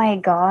 Sige. Oh my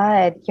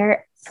God.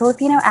 Your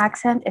Filipino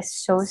accent is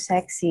so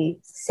sexy.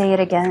 Say it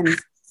again.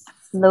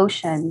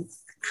 Lotion.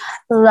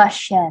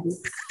 Lotion.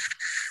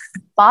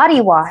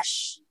 Body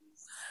wash.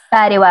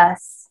 Body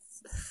wash.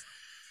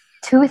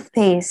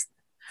 Toothpaste.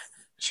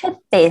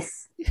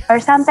 Toothpaste. Or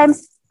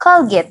sometimes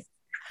Colgate.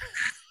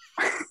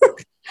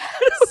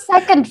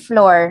 Second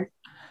floor.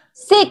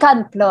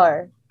 Second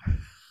floor.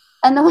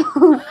 Ano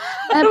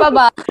pa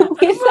ba? Ano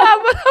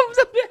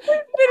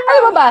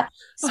pa ba?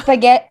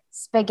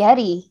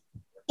 Spaghetti.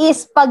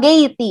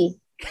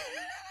 Spaghetti.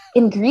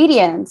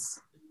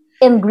 Ingredients.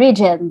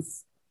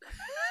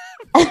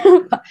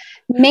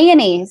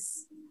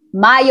 Mayonnaise.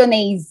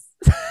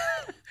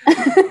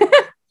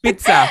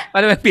 Pizza.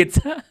 Ano ba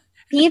pizza?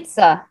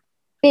 Pizza.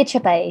 Pizza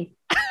pie.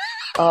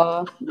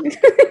 Oh.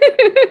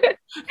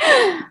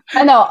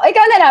 Ano?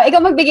 Ikaw na lang.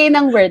 Ikaw magbigay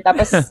ng word.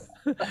 Tapos,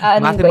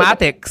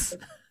 mathematics.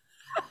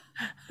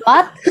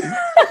 Math?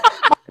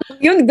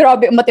 Yun,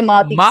 grabe.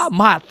 Mathematics.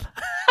 Math.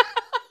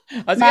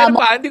 Sige, ano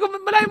pa? Hindi ko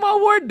malay mga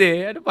word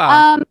Ano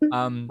pa?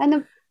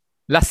 Ano?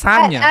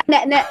 Lasagna.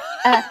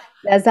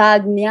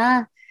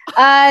 Lasagna.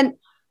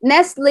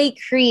 Nestle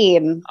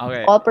cream.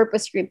 Okay.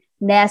 All-purpose cream.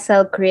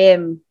 Nestle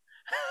cream.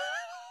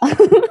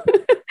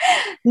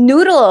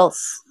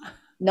 Noodles.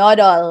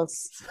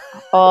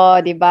 Oh,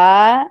 di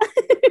ba?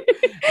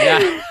 Yeah.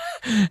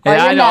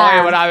 Yan, okay.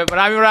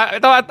 Marami.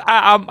 Ito,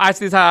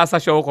 actually sa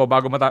show ko,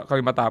 bago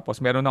kami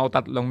matapos, meron ako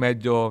tatlong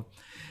medyo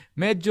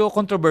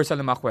controversial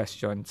na mga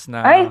questions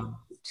na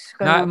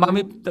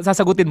mami,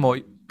 sasagutin mo,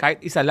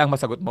 kahit isa lang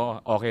masagot mo,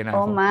 okay na.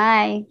 Oh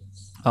my.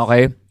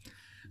 Okay.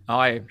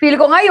 Feel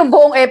ko nga yung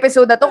buong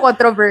episode na to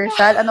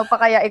controversial. Ano pa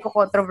kaya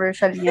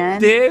controversial niyan?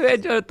 Hindi,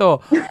 medyo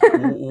to.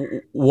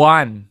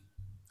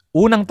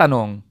 Unang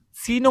tanong,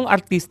 sinong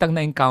artistang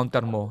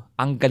na-encounter mo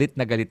ang galit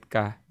na galit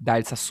ka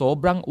dahil sa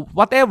sobrang,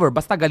 whatever,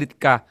 basta galit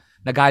ka,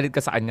 nagalit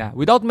ka sa kanya.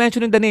 Without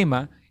mentioning the name,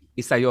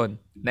 isa yon.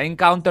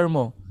 Na-encounter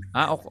mo.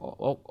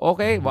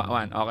 Okay?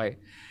 One.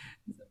 Okay.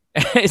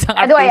 Isang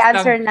do I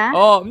answer na?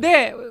 Oh,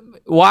 hindi.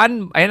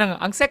 One, ayun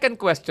ang second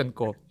question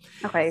ko.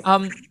 Okay.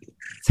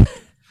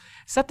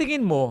 Sa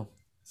tingin mo,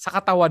 sa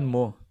katawan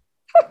mo,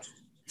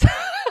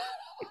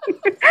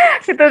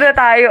 ito na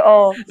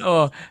tayo,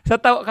 sa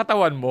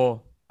katawan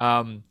mo,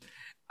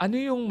 ano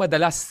yung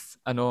madalas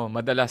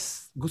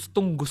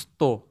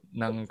gustong-gusto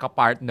ng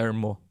kapartner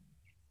mo?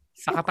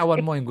 Sa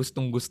katawan mo yung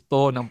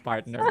gustong-gusto ng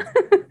partner mo.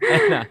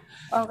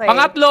 Okay.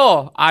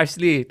 Pangatlo,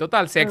 Ashley,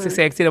 total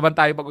sexy naman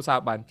tayo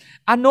pag-usapan.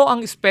 Ano ang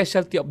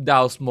specialty of the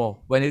house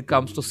mo when it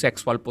comes to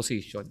sexual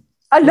position?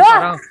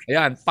 Ala!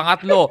 Ayan,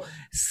 pangatlo,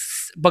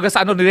 baga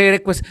sa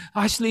nire-request,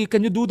 Ashley,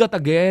 can you do that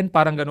again?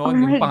 Parang gano'n,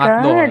 yung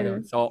pangatlo.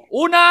 God. So,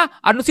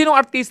 sinong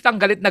artistang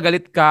galit na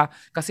galit ka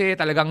kasi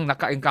talagang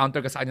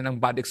naka-encounter ka sa kanya ng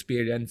bad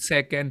experience?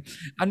 Second,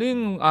 ano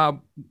yung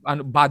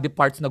body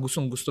parts na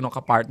gustong-gusto ng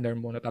kapartner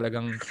mo na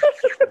talagang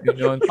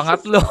yun.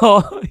 Pangatlo,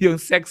 yung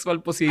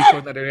sexual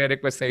position na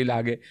nire-request sa'yo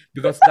lagi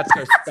because that's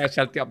your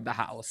specialty of the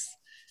house.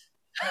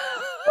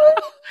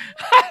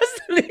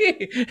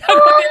 Ashley,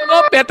 sagutin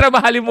mo, Petra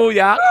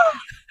Mahalimuyak.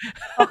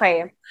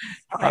 Okay.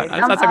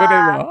 Ano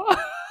sasagutin mo?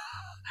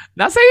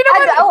 Nasa iyo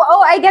naman.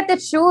 I get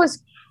to choose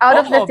out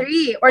of the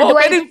three. Or do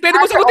pwede mo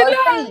answer sagutin all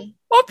lang. three?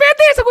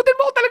 Pwede. Sagutin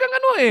mo talagang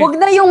Huwag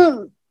na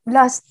yung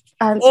last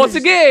answer.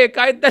 Sige.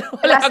 Kahit dalawa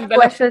lang. Last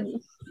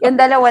question. Yung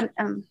dalawan.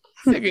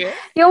 Sige.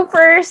 Yung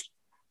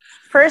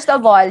first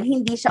of all,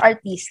 hindi siya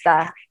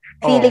artista.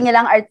 Feeling niya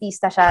lang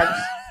artista siya.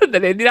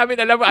 Dali, hindi namin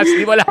alam.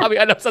 Ashley, wala kami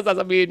alam sa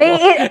sasabihin mo.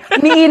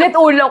 Niinit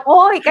ulo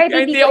ko. Kahit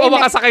hindi ako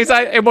makasakay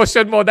sa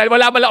emosyon mo dahil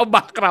wala man lang akong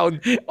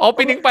background.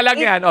 Opening pa lang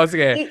yan.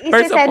 Sige.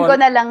 Isi-send ko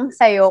na lang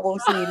sa'yo kung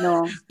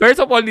sino.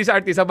 First of all, hindi siya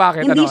artista.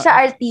 Bakit? Hindi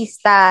siya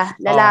artista.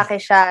 Lalaki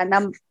siya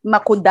na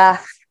makuda.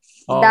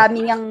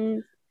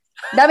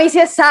 Daming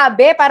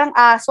sinasabi. Parang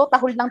aso.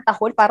 Tahol ng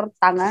tahol. Parang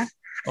tanga.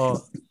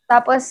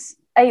 Tapos,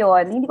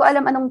 ayun. Hindi ko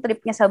alam anong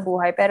trip niya sa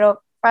buhay.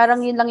 Pero parang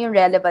yun lang yung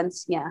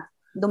relevance niya.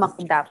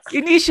 Dumakdak.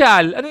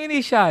 Initial. Anong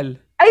initial?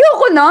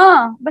 Ayoko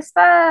na.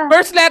 Basta.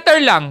 First letter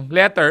lang.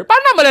 Letter.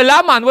 Paano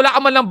malalaman? Wala ka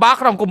man lang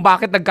background kung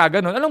bakit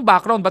nagkaganon. Anong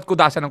background? Ba't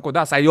kuda siya ng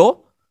kuda?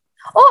 Sa'yo?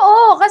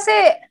 Oo. Kasi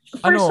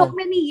for so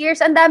many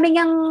years, ang dami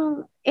niyang,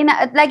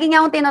 lagi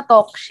niya akong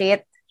tinatalk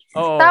shit.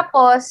 Oo.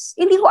 Tapos,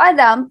 hindi ko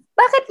alam,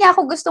 bakit niya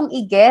ako gustong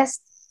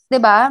i-guest? 'Di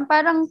ba?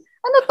 Parang,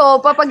 ano to,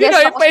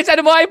 papag-guest ako.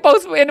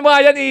 I-post mo yan,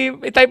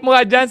 i-type mo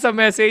nga dyan sa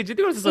message. Hindi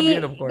ko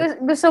sasabihin, of course.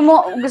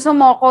 Gusto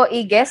mo ako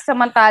i-guest,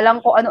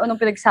 samantalang kung ano-anong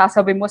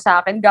pinagsasabi mo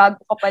sa akin,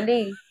 gago ka pala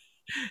eh.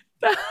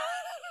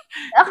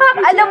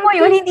 Alam mo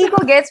yun, hindi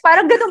ko gets.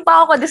 Parang ganun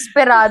pa ako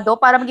desperado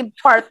para maging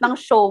part ng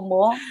show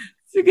mo.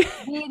 Sige,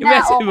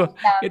 i-message mo.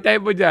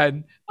 I-type mo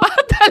dyan.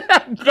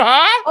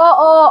 Talaga?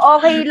 Oo,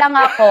 okay lang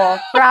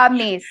ako.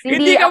 Promise.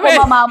 Hindi ako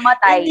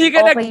mamamatay. Hindi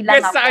ka okay lang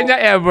nag-guest sa kanya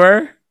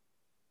ever?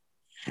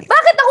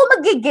 Bakit ako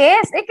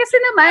mag-guess? Kasi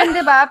naman,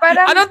 di ba?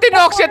 Parang, Anong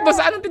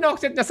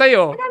tinokshit niya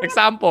sa'yo?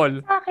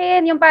 Example. sa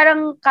akin, yung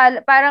parang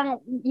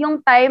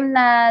yung time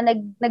na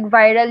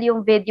nag-viral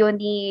yung video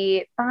ni,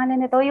 pangalan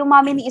nito, yung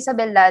mami ni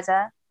Isabel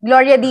Laza,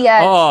 Gloria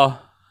Diaz, Oo.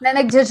 na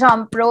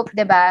nagja-jump rope,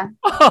 di ba?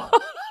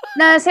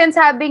 Na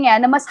sinasabi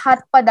niya na mas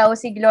hot pa daw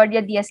si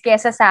Gloria Diaz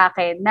kesa sa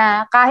akin,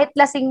 na kahit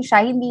lasing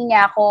siya, hindi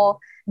niya ako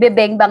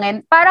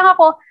bebeng-bangin. Parang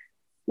ako,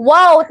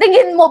 wow,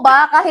 tingin mo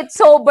ba kahit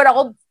sobra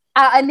ako,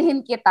 aanhin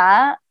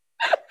kita?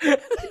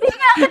 Hindi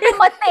nga kita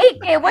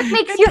matake eh. What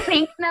makes you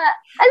think na,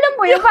 alam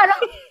mo yun, parang,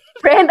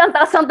 friend, ang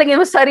taas ng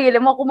tingin mo sa sarili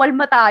mo,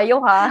 kumalma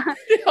tayo, ha?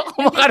 Hindi ako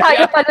Tayo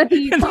makariyak. pala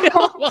dito. Hindi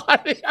ako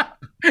makariyak.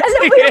 Alam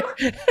mo Sige. yung,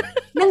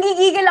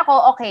 nanggigigil ako,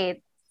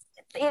 okay,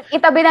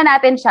 itabi na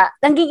natin siya.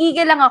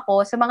 Nanggigigil lang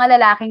ako sa mga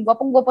lalaking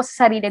gwapong-gwapo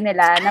sa sarili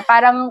nila na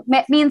parang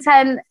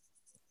minsan,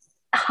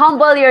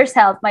 humble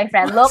yourself, my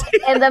friend. Look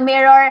in the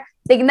mirror,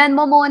 tignan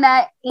mo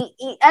muna,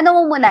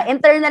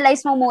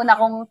 internalize mo muna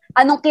kung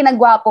anong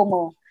kinagwapo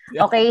mo.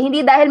 Okay?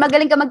 Hindi dahil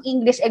magaling ka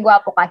mag-English,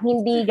 gwapo ka.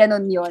 Hindi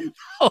ganun yun.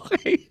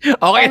 Okay.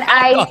 Okay. And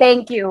I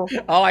thank you.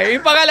 Okay.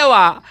 Yung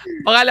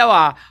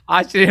pangalawa,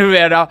 Ashley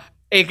Rivera,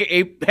 aka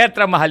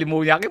Petra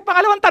Mahalimuyak. Yung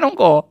pangalawang tanong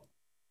ko,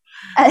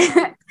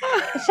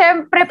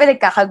 Siyempre,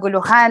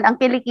 pinagkakaguluhan ang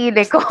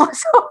kilikili ko.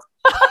 So,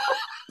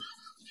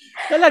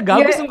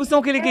 talaga? Yeah. Gusto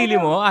mong kilikili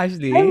mo,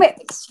 Ashley?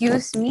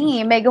 excuse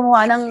me, may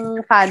gumawa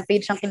ng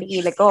fanpage ang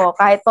kilikili ko.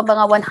 Kahit pa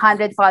mga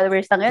 100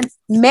 followers lang yun,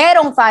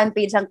 merong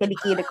fanpage ang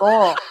kilikili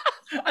ko.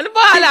 Ano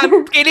ba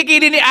alam?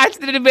 Kilikili ni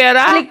Ashley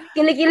Rivera?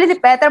 Kilikili si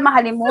Petra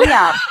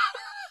Mahalimuyak.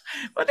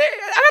 Pati,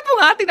 angat mo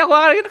nga, tingnan ko.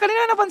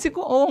 Kanina napansin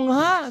ko, oo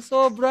nga,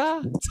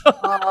 sobra.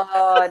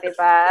 Oo, di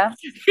ba?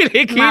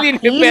 Kilikili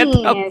ni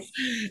Petra. Makinis.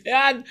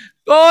 Yan.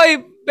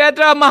 Hoy,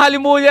 Petra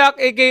Mahalimuyak,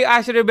 aka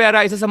Ashley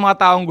Rivera, isa sa mga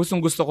taong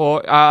gustong-gusto ko.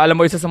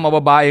 Alam mo, isa sa mga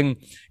babaeng,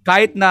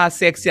 kahit na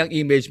sexy ang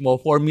image mo,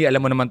 for me,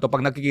 alam mo naman to,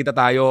 pag nakikita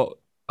tayo,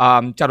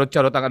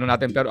 charot-charot ang ano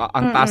natin, pero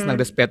ang taas ng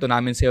respeto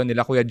namin sa'yo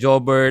nila Kuya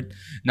Jobert,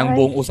 ng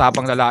buong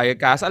usapang lalaki.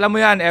 Kasi alam mo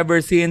yan,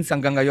 ever since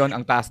hanggang ngayon,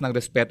 ang taas ng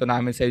respeto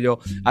namin sa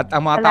iyo. At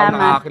ang mga tao na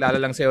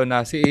nakakilala lang sa'yo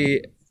na si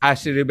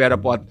Ashley Rivera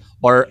po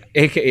or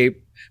aka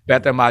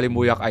Petra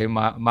Mahalimuyak ay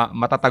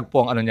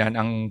matatagpo ang ano niyan,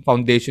 ang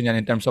foundation niyan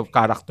in terms of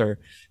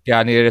character. Kaya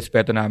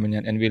nirespeto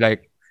namin yan. And we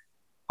like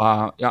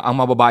ang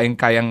mga babaeng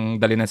kayang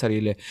dali ng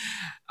sarili.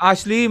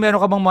 Ashley, meron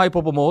ka bang mga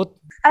ipopromote?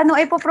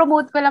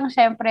 Ipopromote ko lang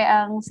syempre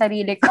ang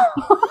sarili ko.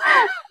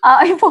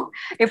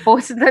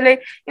 I-post tuloy.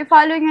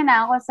 I-follow nyo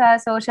na ako sa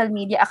social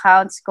media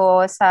accounts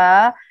ko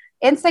sa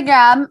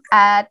Instagram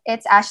at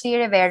it's Ashley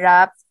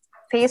Rivera.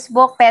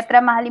 Facebook,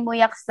 Petra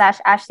Mahalimuyak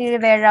 /Ashley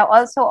Rivera.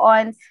 Also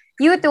on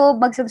YouTube,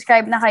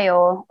 mag-subscribe na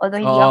kayo.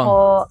 Although hindi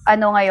ako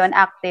ngayon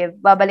active,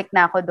 babalik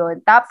na ako doon.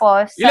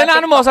 Tapos ilan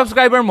na mo,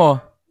 subscriber mo?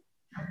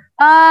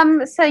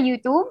 Sa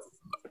YouTube,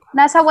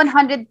 nasa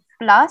 100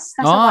 plus.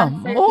 Nasa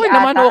 130 okay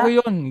naman, ata. okay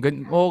yun.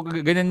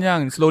 Ganyan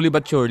yan, slowly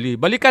but surely.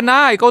 Balik ka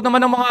na, ikaw naman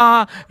ang mga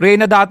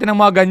reyna dati ng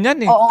mga ganyan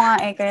eh. Oo nga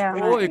kaya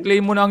nga. Oo,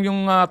 i-claim mo na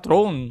yung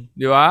throne,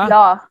 di ba?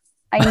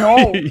 I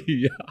know.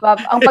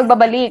 Ang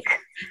pagbabalik.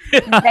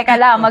 Teka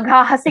lang,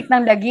 maghahasik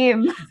ng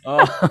lagim.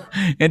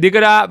 Hindi ko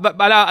na,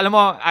 alam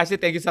mo, Ashley,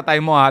 thank you sa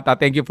time mo ha.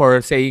 Thank you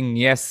for saying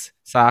yes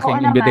sa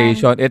aking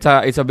invitation.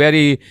 It's a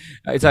very,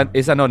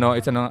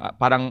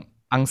 parang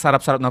ang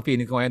sarap-sarap ng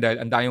feeling ko ngayon dahil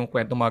ang dami yung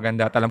kwento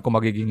maganda at alam ko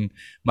magiging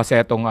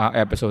masetong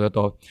episode na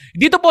to.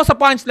 Dito po sa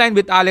Punchline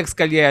with Alex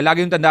Calleja,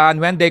 lagi yung tandaan,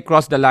 when they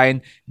cross the line,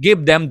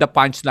 give them the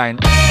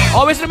punchline.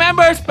 Always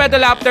remember, spread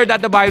the laughter,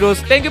 not the virus.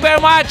 Thank you very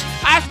much,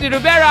 Ashley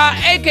Rivera,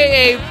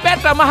 aka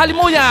Petra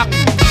Mahalimuyak.